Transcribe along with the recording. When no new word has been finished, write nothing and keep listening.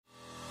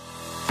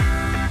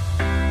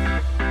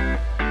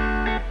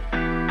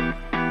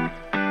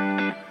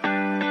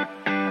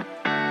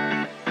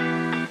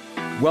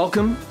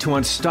Welcome to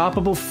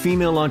Unstoppable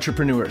Female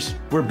Entrepreneurs,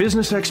 where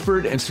business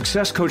expert and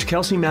success coach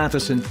Kelsey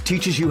Matheson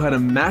teaches you how to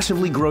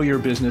massively grow your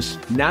business,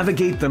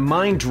 navigate the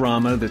mind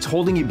drama that's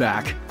holding you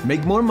back,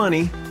 make more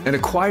money, and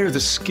acquire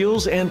the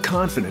skills and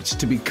confidence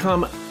to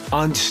become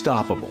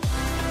unstoppable.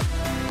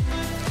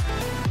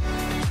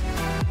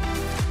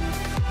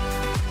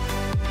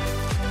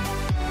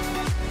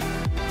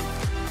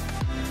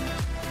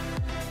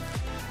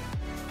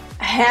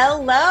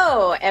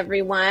 Hello,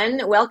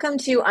 everyone. Welcome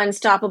to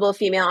Unstoppable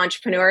Female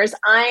Entrepreneurs.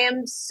 I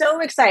am so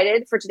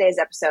excited for today's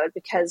episode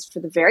because for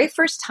the very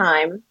first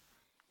time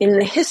in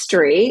the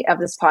history of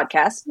this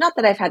podcast, not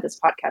that I've had this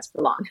podcast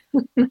for long,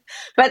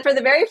 but for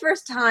the very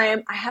first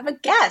time, I have a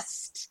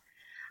guest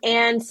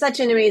and such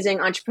an amazing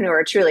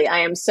entrepreneur. Truly, I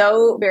am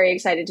so very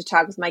excited to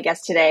talk with my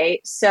guest today.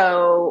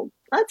 So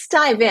let's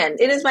dive in.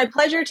 It is my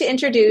pleasure to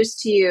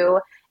introduce to you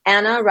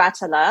Anna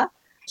Rattala.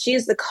 She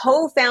is the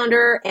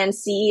co-founder and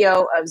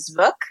CEO of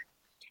Zvuk.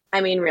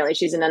 I mean, really,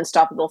 she's an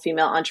unstoppable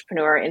female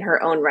entrepreneur in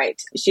her own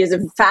right. She has a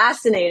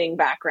fascinating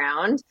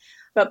background.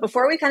 But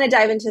before we kind of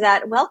dive into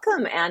that,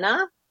 welcome,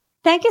 Anna.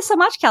 Thank you so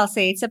much,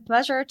 Kelsey. It's a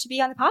pleasure to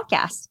be on the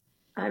podcast.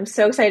 I'm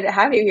so excited to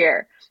have you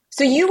here.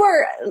 So you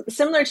are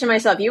similar to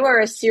myself. You are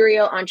a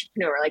serial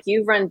entrepreneur. Like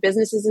you've run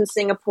businesses in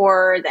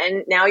Singapore,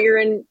 then now you're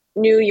in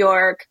New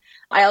York.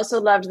 I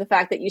also loved the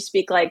fact that you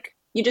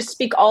just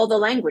speak all the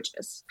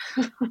languages.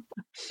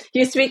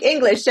 You speak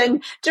English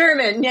and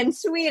German and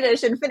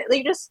Swedish and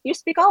Finnish. You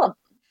speak all of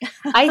them.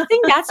 I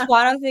think that's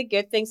one of the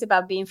good things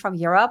about being from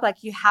Europe.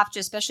 Like you have to,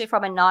 especially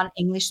from a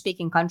non-English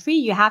speaking country,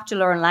 you have to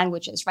learn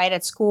languages, right?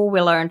 At school,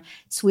 we learned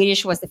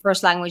Swedish was the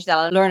first language that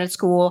I learned at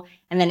school,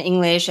 and then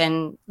English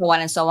and so on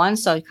and so on.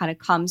 So it kind of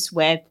comes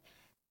with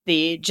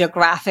the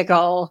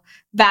geographical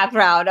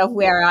background of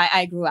where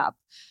I grew up.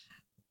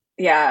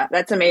 Yeah,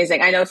 that's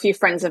amazing. I know a few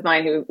friends of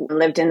mine who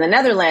lived in the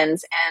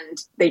Netherlands and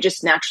they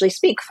just naturally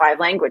speak 5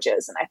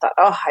 languages. And I thought,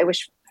 I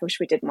wish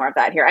we did more of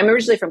that here. I'm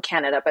originally from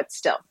Canada, but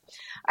still,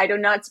 I do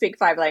not speak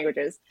 5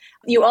 languages.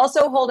 You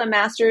also hold a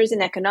master's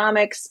in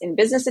economics, in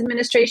business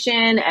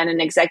administration, and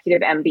an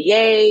executive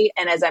MBA.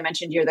 And as I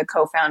mentioned, you're the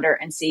co-founder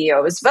and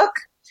CEO of Zvuk,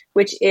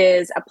 which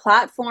is a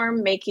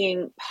platform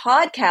making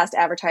podcast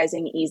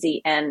advertising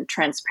easy and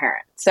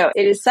transparent. So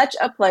it is such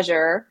a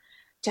pleasure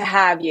to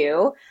have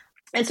you.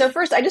 And so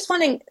first, I just want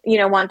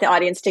the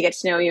audience to get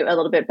to know you a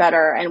little bit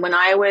better. And when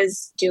I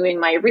was doing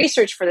my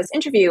research for this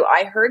interview,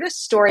 I heard a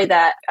story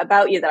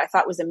about you that I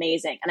thought was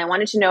amazing. And I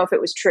wanted to know if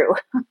it was true.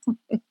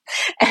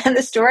 And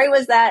the story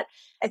was that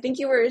I think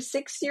you were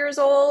 6 years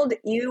old.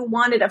 You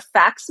wanted a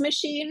fax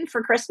machine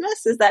for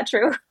Christmas. Is that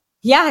true?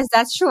 Yes,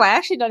 that's true. I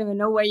actually don't even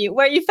know where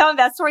you found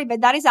that story,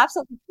 but that is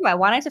absolutely true. I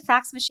wanted a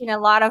fax machine. A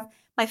lot of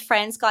my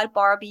friends got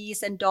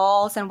Barbies and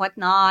dolls and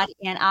whatnot,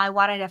 and I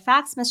wanted a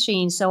fax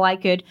machine so I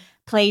could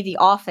play The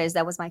Office.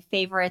 That was my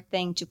favorite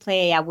thing to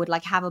play. I would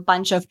have a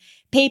bunch of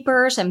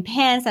papers and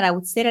pens, and I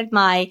would sit at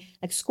my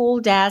school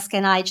desk,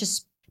 and I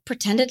just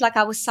pretended like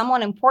I was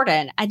someone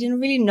important. I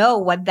didn't really know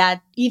what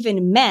that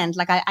even meant.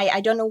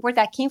 I don't know where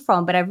that came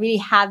from, but I really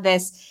had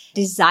this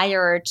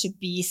desire to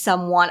be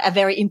a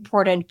very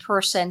important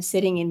person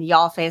sitting in the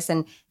office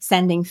and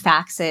sending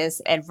faxes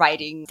and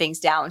writing things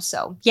down.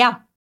 So yeah.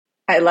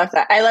 I love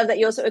that. I love that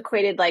you also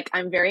equated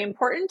I'm very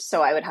important,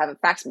 so I would have a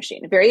fax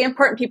machine. Very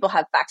important people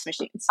have fax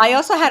machines. I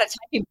also had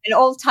an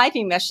old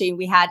typing machine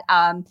we had,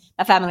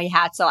 a family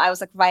had. So I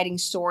was writing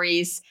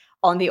stories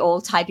on the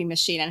old typing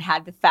machine and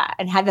had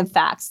them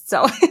faxed.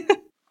 So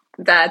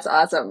that's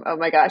awesome. Oh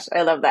my gosh,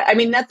 I love that. I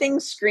mean,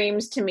 nothing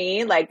screams to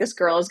me like this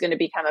girl is going to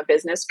become a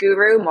business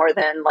guru more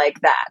than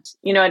that.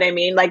 You know what I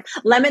mean?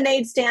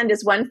 Lemonade stand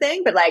is one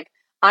thing, but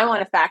I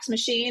want a fax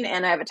machine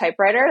and I have a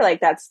typewriter.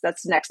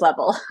 That's next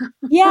level.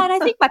 Yeah. And I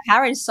think my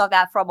parents saw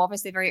that from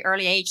obviously a very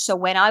early age. So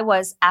when I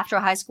was after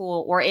high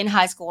school or in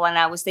high school and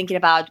I was thinking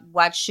about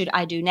what should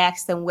I do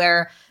next and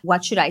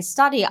what should I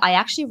study, I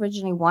actually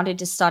originally wanted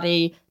to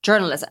study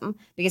journalism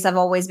because I've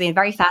always been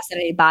very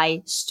fascinated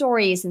by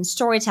stories and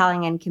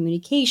storytelling and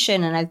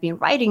communication. And I've been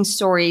writing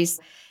stories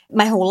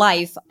my whole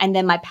life. And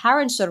then my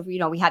parents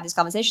we had these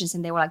conversations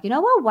and they were like,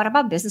 what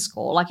about business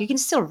school? You can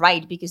still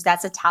write because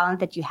that's a talent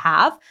that you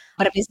have,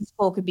 but a business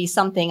school could be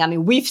something. I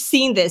mean, we've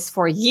seen this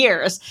for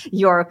years,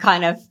 your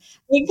kind of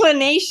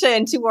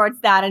inclination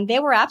towards that. And they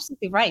were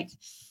absolutely right.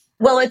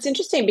 Well, it's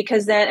interesting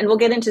because then, and we'll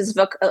get into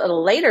Zvuk a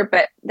little later,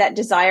 but that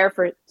desire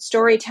for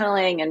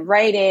storytelling and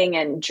writing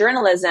and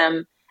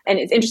journalism, and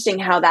it's interesting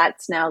how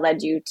that's now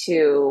led you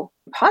to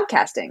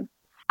podcasting.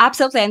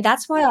 Absolutely. And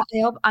that's why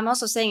I'm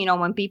also saying,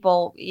 when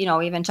people,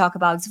 even talk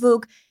about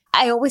Zvuk,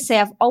 I always say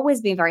I've always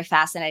been very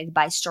fascinated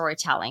by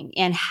storytelling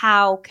and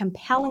how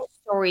compelling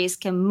stories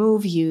can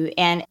move you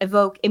and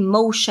evoke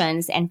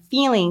emotions and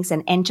feelings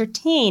and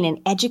entertain and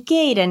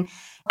educate. And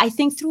I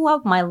think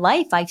throughout my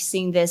life, I've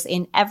seen this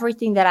in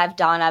everything that I've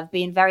done. I've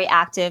been very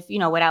active.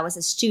 When I was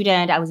a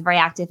student, I was very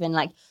active in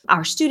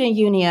our student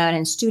union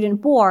and student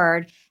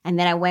board. And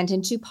then I went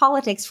into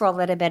politics for a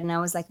little bit and I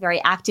was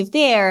very active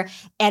there.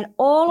 And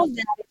all of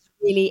that is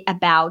really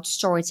about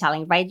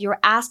storytelling, right? You're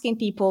asking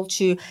people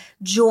to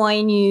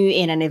join you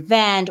in an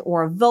event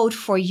or vote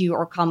for you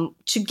or come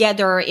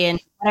together in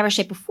whatever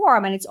shape or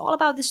form. And it's all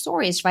about the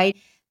stories, right?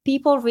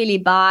 People really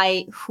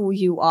buy who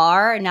you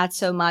are, not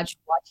so much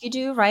what you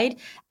do, right?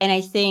 And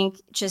I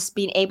think just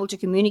being able to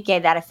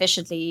communicate that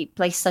efficiently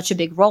plays such a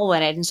big role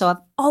in it. And so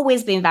I've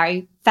always been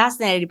very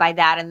fascinated by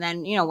that. And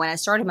then, when I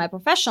started my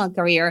professional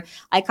career,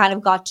 I kind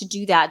of got to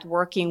do that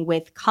working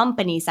with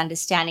companies,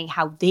 understanding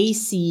how they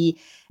see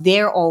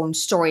their own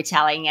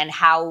storytelling and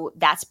how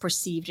that's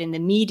perceived in the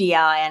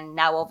media. And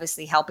now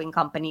obviously helping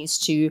companies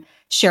to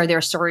share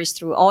their stories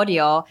through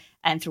audio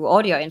and through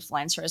audio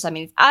influencers. I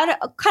mean, it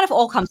kind of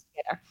all comes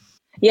together.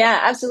 Yeah,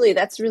 absolutely.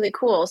 That's really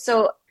cool.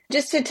 So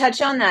just to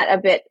touch on that a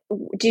bit,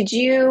 did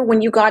you,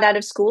 when you got out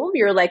of school,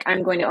 you're like,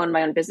 I'm going to own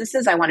my own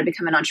businesses. I want to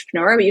become an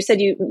entrepreneur. But you said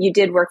you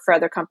did work for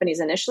other companies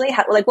initially.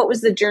 What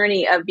was the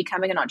journey of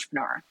becoming an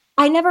entrepreneur?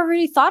 I never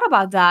really thought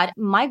about that.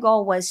 My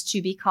goal was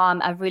to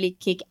become a really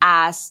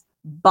kick-ass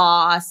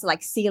boss,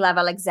 like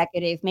C-level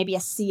executive, maybe a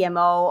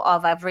CMO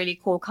of a really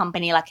cool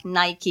company like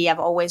Nike. I've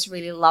always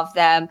really loved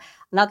them,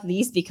 not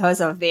least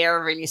because of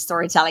their really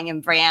storytelling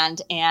and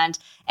brand and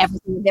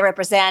everything they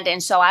represent.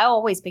 And so I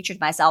always pictured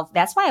myself.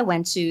 That's why I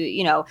went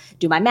to,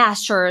 do my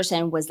master's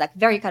and was like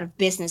very kind of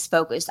business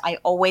focused. I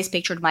always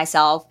pictured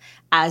myself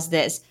as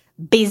this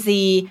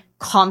busy,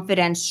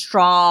 confident,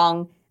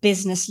 strong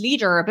business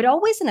leader, but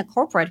always in a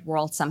corporate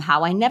world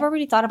somehow. I never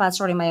really thought about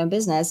starting my own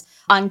business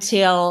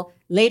until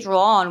later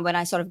on when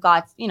I sort of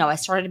got, I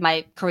started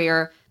my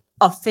career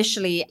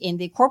officially in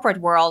the corporate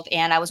world,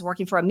 and I was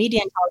working for a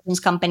media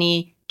intelligence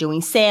company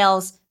doing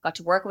sales, got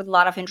to work with a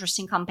lot of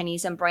interesting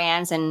companies and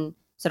brands and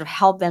sort of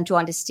help them to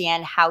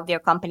understand how their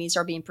companies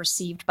are being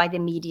perceived by the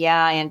media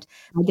and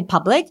the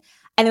public.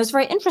 And it was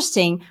very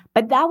interesting,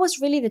 but that was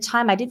really the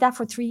time I did that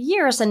for 3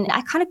 years. And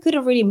I kind of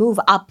couldn't really move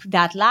up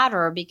that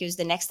ladder because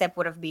the next step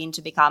would have been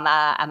to become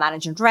a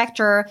managing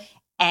director.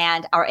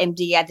 And our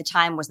MD at the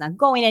time was not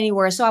going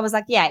anywhere. So I was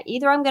like, yeah,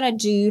 either I'm going to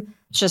do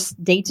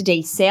just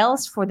day-to-day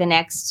sales for the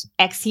next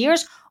X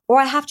years, or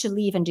I have to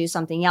leave and do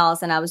something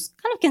else. And I was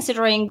kind of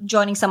considering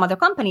joining some other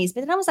companies.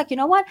 But then I was like, you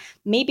know what?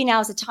 Maybe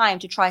now's the time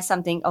to try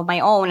something of my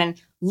own.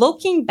 And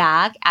looking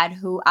back at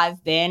who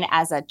I've been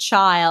as a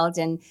child,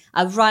 and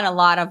I've run a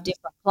lot of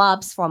different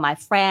clubs for my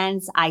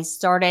friends. I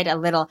started a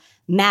little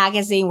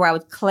magazine where I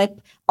would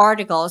clip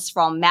articles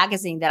from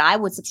magazine that I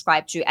would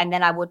subscribe to, and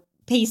then I would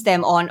paste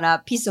them on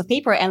a piece of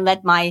paper and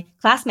let my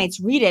classmates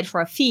read it for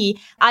a fee.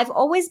 I've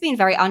always been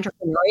very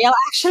entrepreneurial,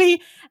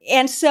 actually.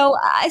 And so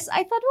I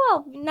thought,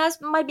 well, now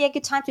might be a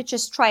good time to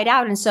just try it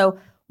out. And so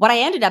what I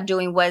ended up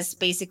doing was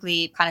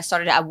basically kind of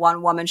started a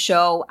one-woman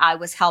show. I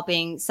was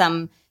helping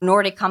some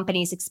Nordic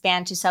companies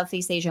expand to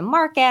Southeast Asian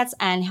markets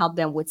and help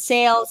them with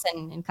sales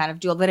and kind of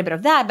do a little bit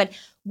of that. But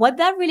what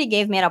that really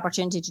gave me an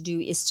opportunity to do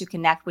is to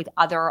connect with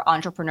other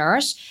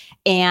entrepreneurs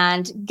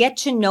and get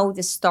to know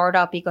the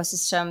startup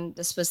ecosystem.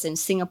 This was in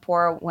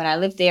Singapore when I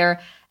lived there,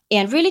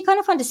 and really kind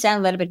of understand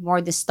a little bit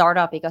more the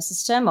startup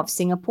ecosystem of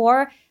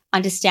Singapore,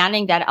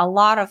 understanding that a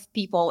lot of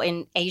people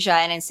in Asia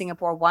and in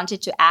Singapore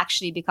wanted to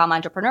actually become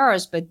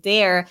entrepreneurs, but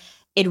there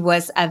it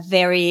was a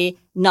very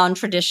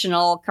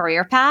non-traditional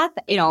career path.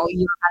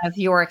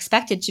 You're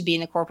expected to be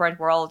in the corporate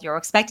world. You're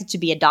expected to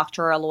be a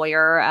doctor, a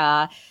lawyer,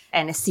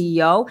 and a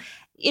CEO.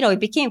 It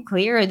became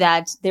clear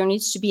that there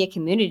needs to be a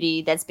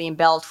community that's being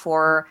built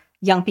for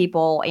young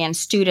people and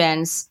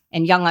students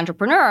and young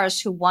entrepreneurs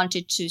who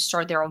wanted to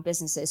start their own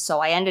businesses. So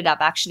I ended up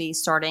actually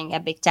starting a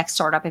big tech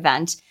startup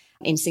event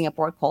in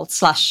Singapore called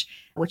Slush,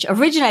 which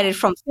originated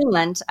from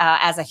Finland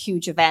as a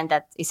huge event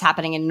that is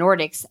happening in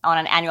Nordics on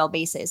an annual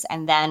basis.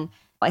 And then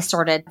I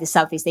started the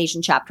Southeast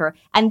Asian chapter.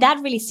 And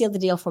that really sealed the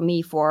deal for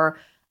me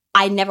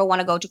I never want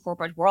to go to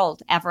corporate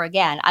world ever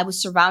again. I was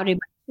surrounded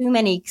by too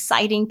many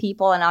exciting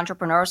people and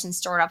entrepreneurs and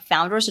startup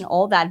founders and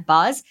all that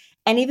buzz.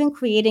 And even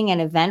creating an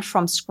event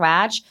from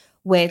scratch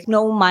with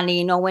no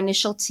money, no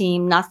initial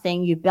team,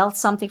 nothing. You built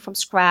something from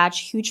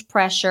scratch, huge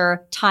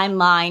pressure,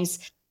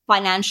 timelines,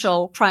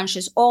 financial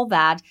crunches, all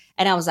that.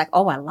 And I was like,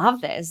 oh, I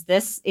love this.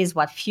 This is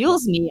what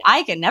fuels me.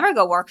 I can never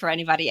go work for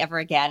anybody ever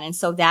again. And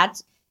so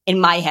that in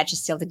my head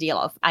is still the deal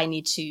of I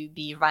need to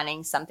be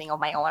running something of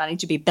my own. I need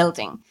to be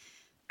building.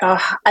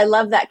 Oh, I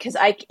love that because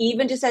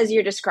even just as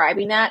you're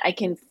describing that, I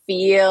can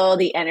feel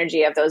the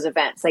energy of those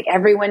events. Like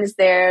everyone's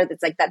there.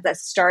 That's like that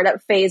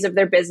startup phase of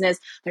their business.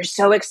 They're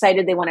so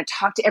excited. They want to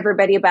talk to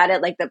everybody about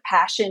it. Like the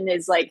passion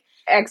is like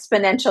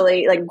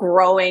exponentially like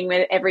growing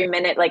every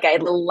minute. Like I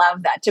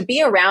love that. To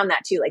be around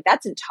that too, like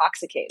that's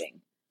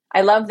intoxicating.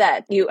 I love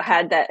that you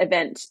had that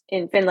event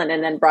in Finland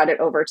and then brought it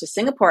over to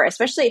Singapore,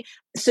 especially.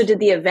 So did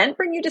the event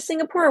bring you to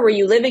Singapore, or were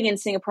you living in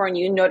Singapore and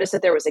you noticed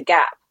that there was a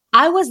gap?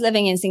 I was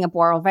living in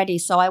Singapore already.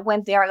 So I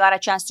went there. I got a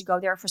chance to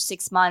go there for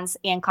 6 months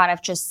and kind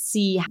of just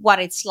see what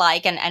it's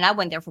like. And I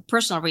went there for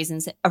personal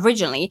reasons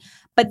originally.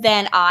 But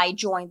then I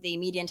joined the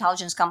media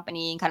intelligence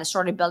company and kind of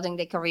started building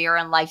the career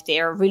and life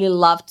there. Really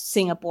loved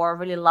Singapore,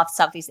 really loved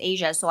Southeast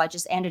Asia. So I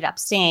just ended up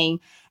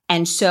staying.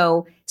 And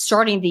so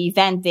starting the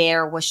event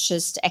there was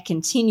just a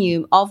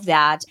continuum of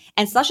that.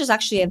 And Slush is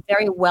actually a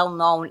very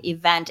well-known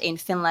event in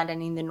Finland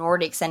and in the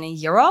Nordics and in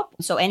Europe.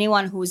 So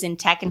anyone who's in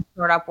tech and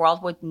startup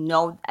world would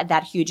know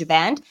that huge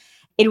event.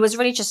 It was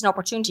really just an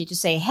opportunity to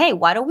say, hey,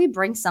 why don't we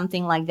bring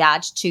something like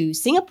that to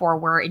Singapore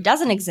where it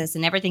doesn't exist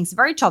and everything's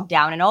very top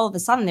down. And all of a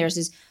sudden there's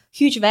this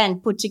huge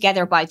event put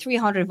together by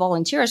 300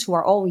 volunteers who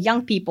are all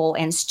young people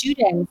and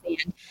students.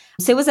 And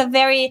so it was a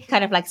very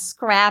kind of like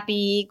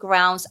scrappy,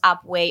 grounds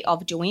up way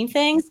of doing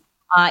things.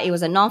 It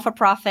was a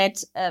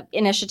non-for-profit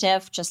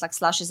initiative, just like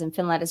Slush is in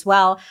Finland as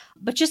well.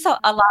 But just a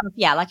lot of,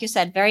 like you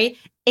said, very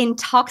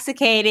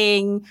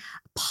intoxicating,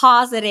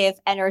 positive,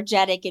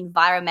 energetic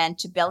environment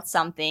to build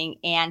something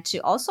and to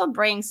also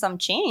bring some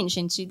change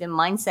into the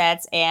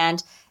mindsets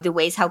and the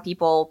ways how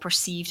people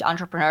perceived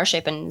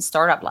entrepreneurship and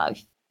startup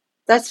life.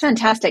 That's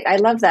fantastic. I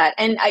love that.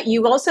 And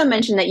you also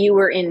mentioned that you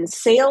were in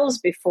sales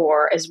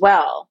before as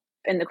well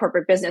in the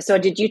corporate business. So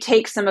did you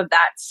take some of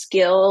that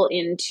skill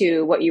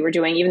into what you were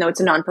doing, even though it's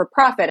a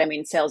non-for-profit? I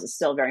mean, sales is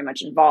still very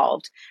much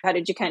involved. How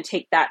did you kind of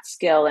take that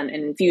skill and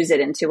infuse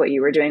it into what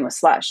you were doing with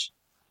Slush?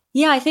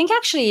 Yeah, I think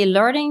actually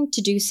learning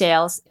to do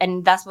sales,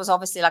 and that was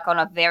obviously like on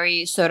a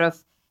very sort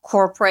of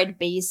corporate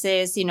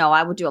basis.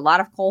 I would do a lot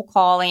of cold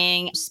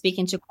calling,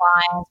 speaking to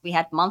clients. We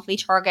had monthly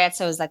targets.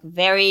 So it was like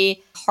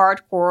very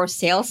hardcore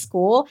sales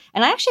school.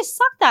 And I actually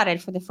sucked at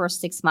it for the first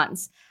 6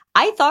 months.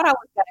 I thought I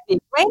was going to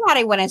be great at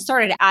it when I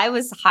started. I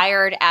was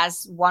hired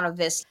as one of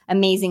this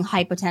amazing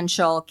high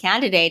potential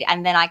candidate.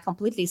 And then I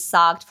completely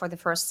sucked for the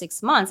first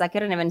 6 months. I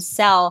couldn't even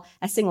sell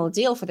a single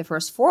deal for the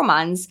first 4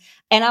 months.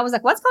 And I was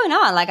like, what's going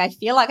on? Like, I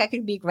feel like I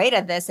could be great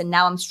at this. And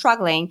now I'm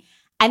struggling.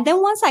 And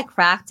then once I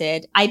cracked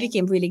it, I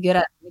became really good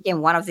at it,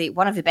 became one of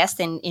the best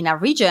in our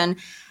region.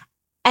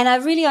 And I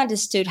really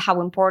understood how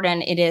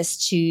important it is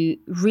to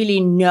really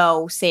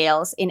know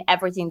sales in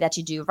everything that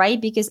you do, right?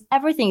 Because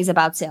everything is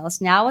about sales.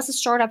 Now, as a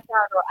startup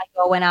founder, I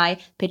go and I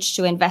pitch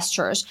to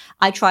investors.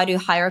 I try to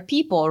hire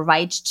people,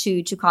 right,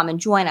 to come and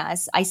join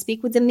us. I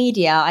speak with the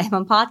media. I have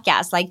a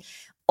podcast. Like,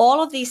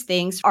 all of these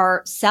things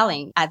are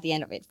selling at the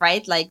end of it,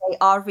 right? Like, they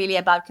are really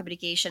about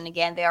communication.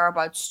 Again, they are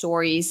about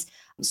stories.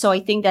 So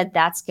I think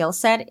that skill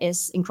set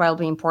is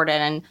incredibly important.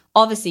 And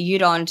obviously you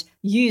don't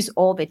use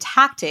all the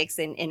tactics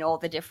in all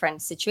the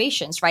different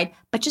situations, right?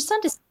 But just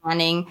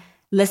understanding,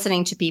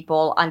 listening to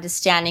people,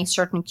 understanding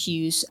certain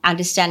cues,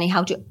 understanding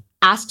how to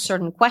ask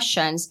certain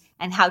questions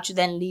and how to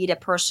then lead a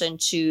person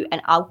to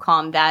an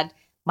outcome that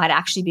might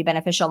actually be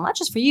beneficial, not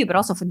just for you, but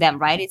also for them,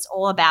 right? It's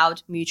all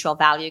about mutual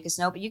value because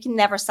but you can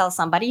never sell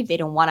somebody if they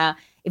don't want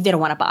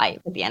to buy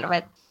at the end of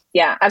it.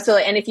 Yeah,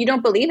 absolutely. And if you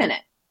don't believe in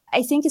it.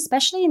 I think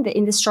especially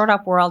in the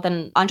startup world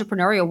and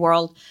entrepreneurial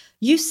world,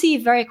 you see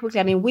very quickly,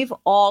 I mean, we've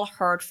all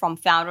heard from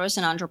founders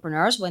and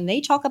entrepreneurs when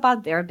they talk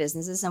about their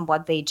businesses and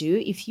what they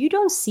do, if you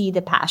don't see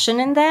the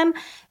passion in them,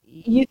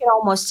 you can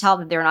almost tell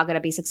that they're not going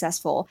to be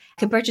successful.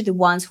 Compared to the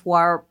ones who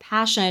are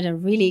passionate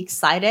and really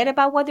excited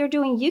about what they're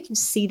doing, you can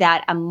see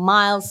that a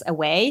miles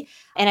away.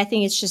 And I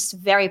think it's just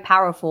very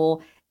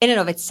powerful in and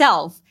of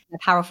itself, a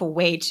powerful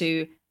way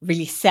to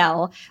really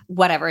sell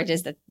whatever it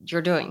is that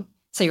you're doing.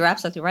 So you're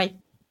absolutely right.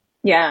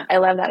 Yeah, I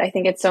love that. I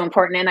think it's so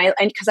important. And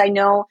because I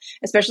know,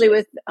 especially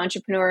with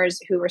entrepreneurs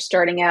who are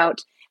starting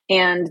out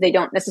and they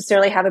don't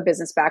necessarily have a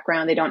business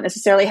background, they don't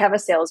necessarily have a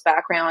sales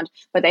background,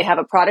 but they have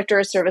a product or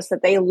a service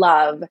that they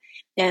love.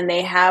 And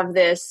they have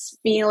this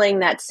feeling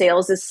that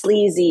sales is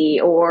sleazy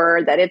or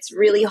that it's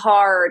really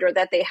hard or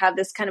that they have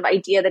this kind of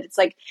idea that it's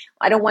like,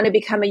 I don't want to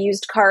become a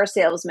used car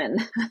salesman,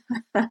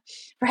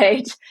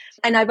 right?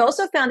 And I've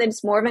also found that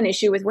it's more of an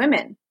issue with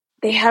women.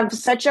 They have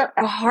such a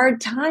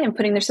hard time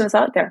putting themselves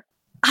out there.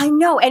 I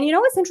know. And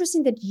it's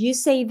interesting that you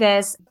say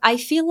this. I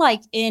feel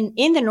like in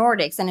the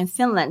Nordics and in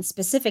Finland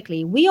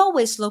specifically, we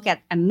always look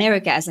at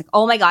America as like,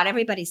 oh my God,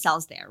 everybody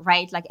sells there,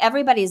 right? Like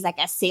everybody is like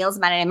a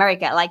salesman in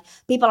America. Like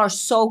people are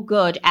so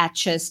good at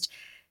just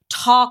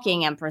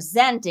talking and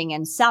presenting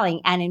and selling.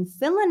 And in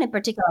Finland in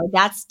particular,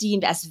 that's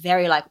deemed as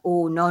very like,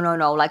 oh, no.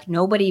 Like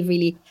nobody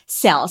really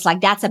sells.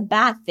 Like that's a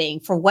bad thing.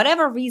 For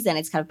whatever reason,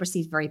 it's kind of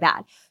perceived very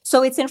bad.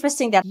 So it's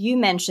interesting that you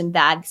mentioned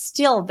that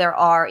still there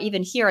are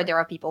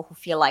people who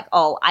feel like,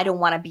 oh, I don't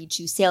want to be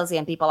too salesy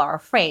and people are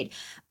afraid.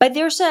 But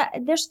there's a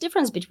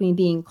difference between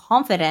being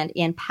confident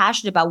and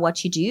passionate about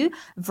what you do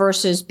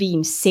versus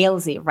being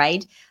salesy,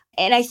 right?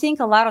 And I think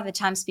a lot of the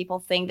times people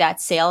think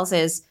that sales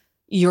is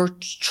you're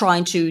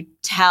trying to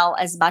tell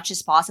as much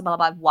as possible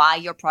about why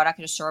your product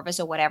or service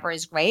or whatever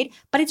is great.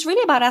 But it's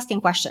really about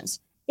asking questions.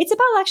 It's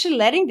about actually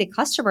letting the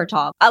customer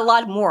talk a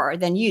lot more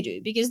than you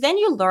do, because then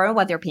you learn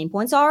what their pain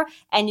points are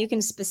and you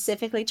can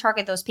specifically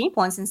target those pain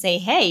points and say,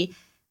 hey,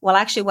 well,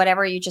 actually,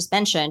 whatever you just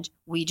mentioned,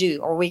 we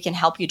do, or we can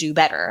help you do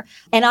better.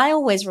 And I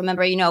always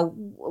remember,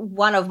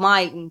 one of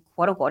my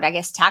quote unquote, I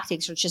guess,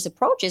 tactics or just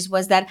approaches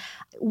was that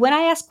when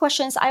I ask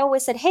questions, I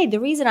always said, hey, the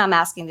reason I'm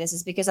asking this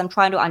is because I'm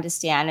trying to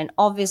understand. And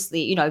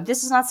obviously, if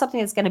this is not something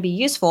that's going to be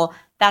useful,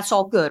 that's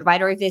all good,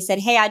 right? Or if they said,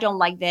 hey, I don't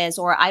like this,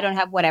 or I don't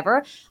have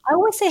whatever, I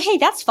always say, hey,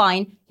 that's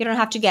fine. You don't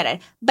have to get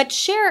it, but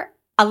share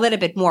a little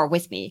bit more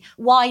with me.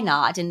 Why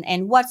not?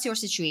 And what's your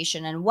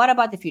situation? And what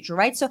about the future,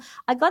 right? So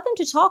I got them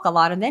to talk a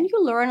lot, and then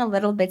you learn a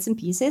little bits and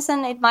pieces,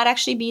 and it might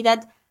actually be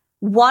that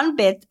one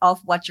bit of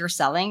what you're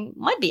selling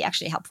might be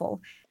actually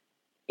helpful.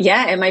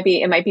 Yeah, it might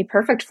be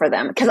perfect for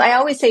them. Because I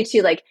always say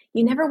too, like,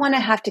 you never want to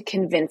have to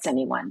convince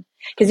anyone.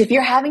 Because if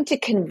you're having to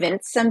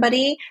convince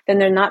somebody, then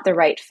they're not the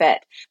right fit.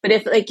 But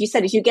if, like you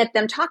said, if you get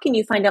them talking,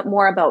 you find out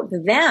more about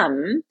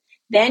them,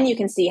 then you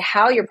can see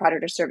how your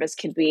product or service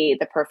could be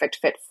the perfect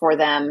fit for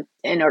them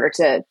in order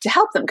to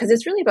help them. Because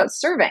it's really about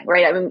serving,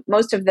 right? I mean,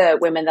 most of the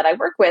women that I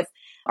work with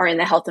are in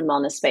the health and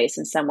wellness space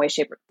in some way,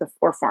 shape,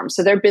 or form.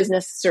 So their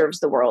business serves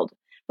the world,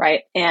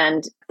 right?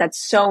 And that's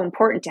so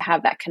important to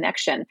have that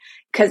connection.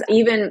 Because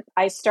even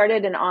I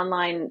started an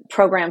online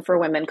program for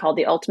women called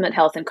the Ultimate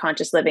Health and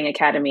Conscious Living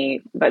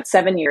Academy about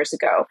 7 years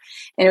ago.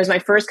 And it was my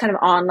first kind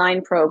of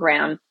online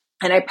program.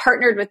 And I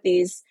partnered with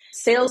these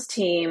sales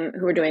team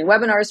who were doing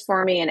webinars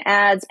for me and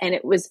ads. And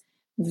it was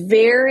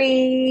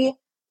very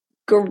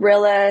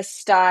guerrilla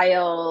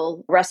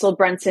style, Russell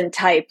Brunson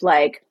type,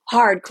 like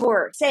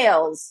hardcore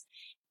sales.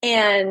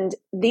 And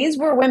these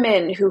were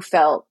women who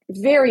felt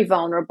very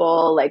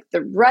vulnerable, like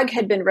the rug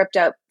had been ripped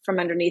out from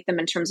underneath them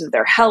in terms of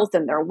their health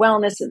and their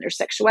wellness and their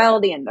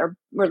sexuality and their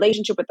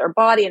relationship with their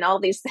body and all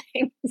these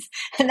things.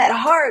 And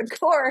that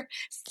hardcore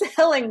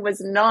selling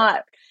was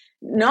not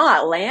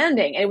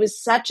landing. It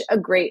was such a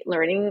great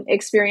learning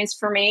experience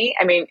for me.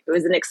 I mean, it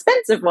was an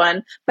expensive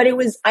one, but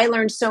I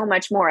learned so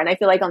much more. And I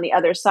feel like on the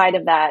other side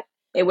of that,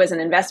 it was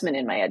an investment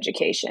in my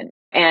education.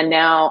 And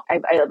now I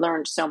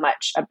learned so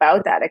much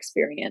about that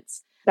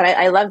experience. But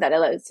I love that.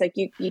 It's like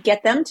you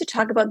get them to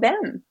talk about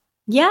them.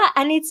 Yeah.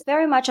 And it's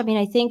very much, I mean,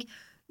 I think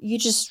you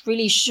just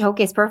really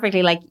showcase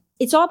perfectly, like,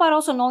 it's all about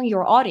also knowing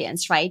your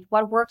audience, right?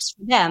 What works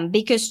for them.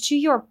 Because to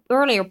your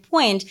earlier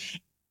point,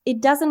 it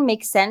doesn't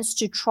make sense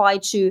to try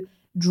to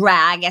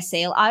drag a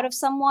sale out of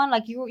someone.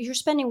 Like you're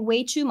spending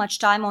way too much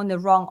time on the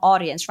wrong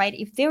audience, right?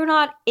 If they're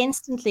not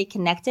instantly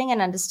connecting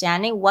and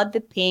understanding what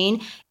the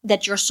pain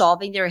that you're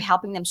solving, they're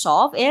helping them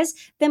solve is,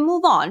 then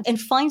move on and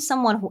find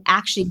someone who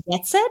actually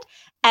gets it.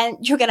 And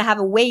you're going to have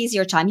a way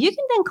easier time. You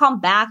can then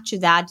come back to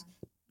that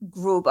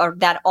group or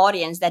that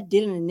audience that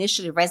didn't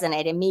initially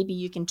resonate, and maybe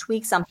you can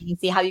tweak something and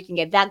see how you can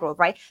get that group,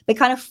 right? But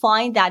kind of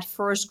find that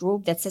first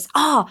group that says,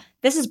 oh,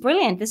 this is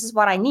brilliant, this is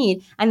what I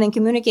need, and then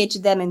communicate to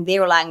them in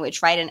their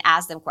language, right? And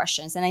ask them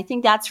questions. And I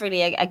think that's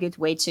really a good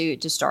way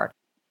to start.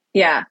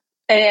 Yeah.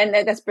 And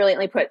that's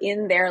brilliantly put,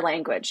 in their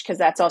language, because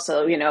that's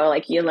also,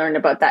 like you learn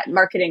about that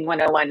marketing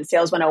 101,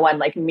 sales 101,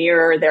 like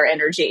mirror their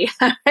energy.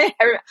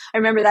 I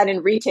remember that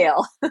in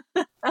retail.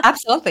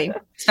 Absolutely.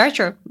 It's very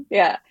true.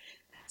 Yeah.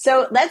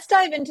 So let's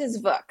dive into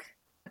Zvuk,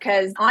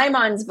 because I'm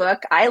on Zvuk.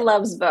 I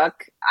love Zvuk.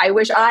 I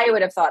wish I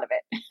would have thought of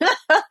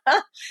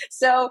it.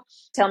 So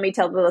tell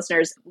the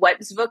listeners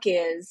what Zvuk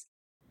is.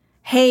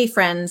 Hey,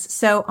 friends.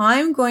 So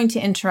I'm going to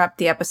interrupt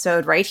the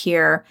episode right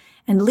here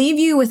and leave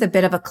you with a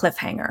bit of a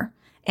cliffhanger.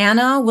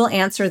 Anna will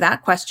answer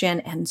that question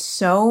and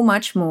so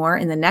much more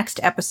in the next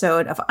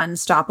episode of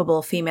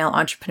Unstoppable Female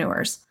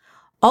Entrepreneurs.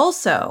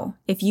 Also,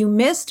 if you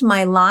missed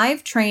my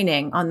live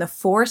training on the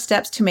 4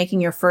 steps to making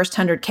your first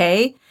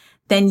 100K,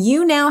 then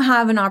you now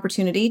have an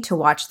opportunity to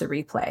watch the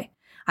replay.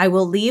 I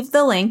will leave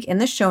the link in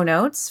the show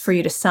notes for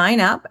you to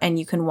sign up and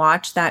you can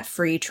watch that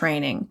free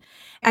training.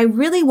 I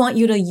really want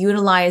you to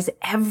utilize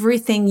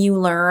everything you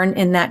learn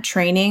in that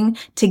training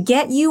to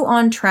get you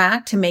on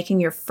track to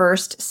making your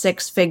first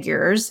 6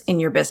 figures in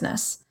your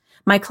business.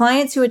 My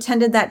clients who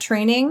attended that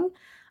training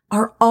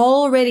are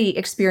already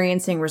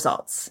experiencing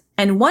results.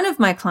 And one of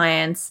my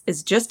clients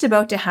is just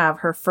about to have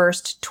her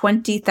first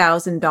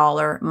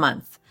 $20,000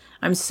 month.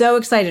 I'm so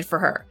excited for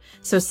her.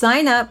 So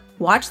sign up,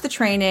 watch the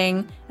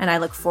training, and I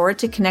look forward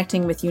to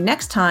connecting with you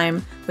next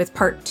time with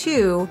part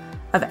 2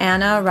 of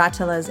Anna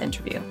Ratala's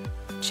interview.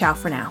 Ciao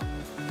for now.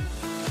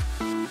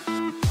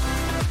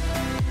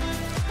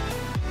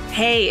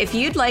 Hey, if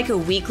you'd like a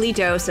weekly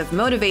dose of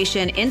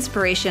motivation,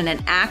 inspiration,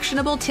 and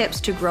actionable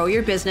tips to grow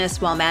your business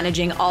while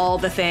managing all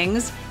the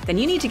things, then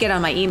you need to get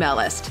on my email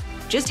list.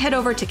 Just head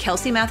over to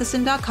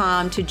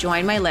kelseymatheson.com to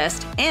join my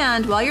list.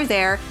 And while you're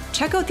there,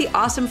 check out the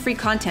awesome free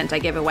content I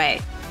give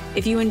away.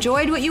 If you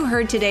enjoyed what you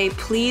heard today,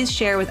 please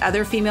share with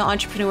other female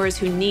entrepreneurs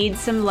who need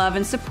some love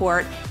and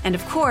support. And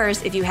of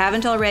course, if you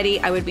haven't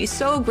already, I would be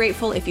so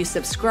grateful if you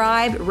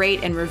subscribe, rate,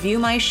 and review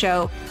my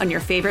show on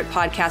your favorite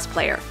podcast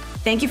player.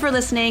 Thank you for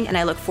listening, and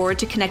I look forward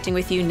to connecting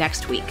with you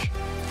next week.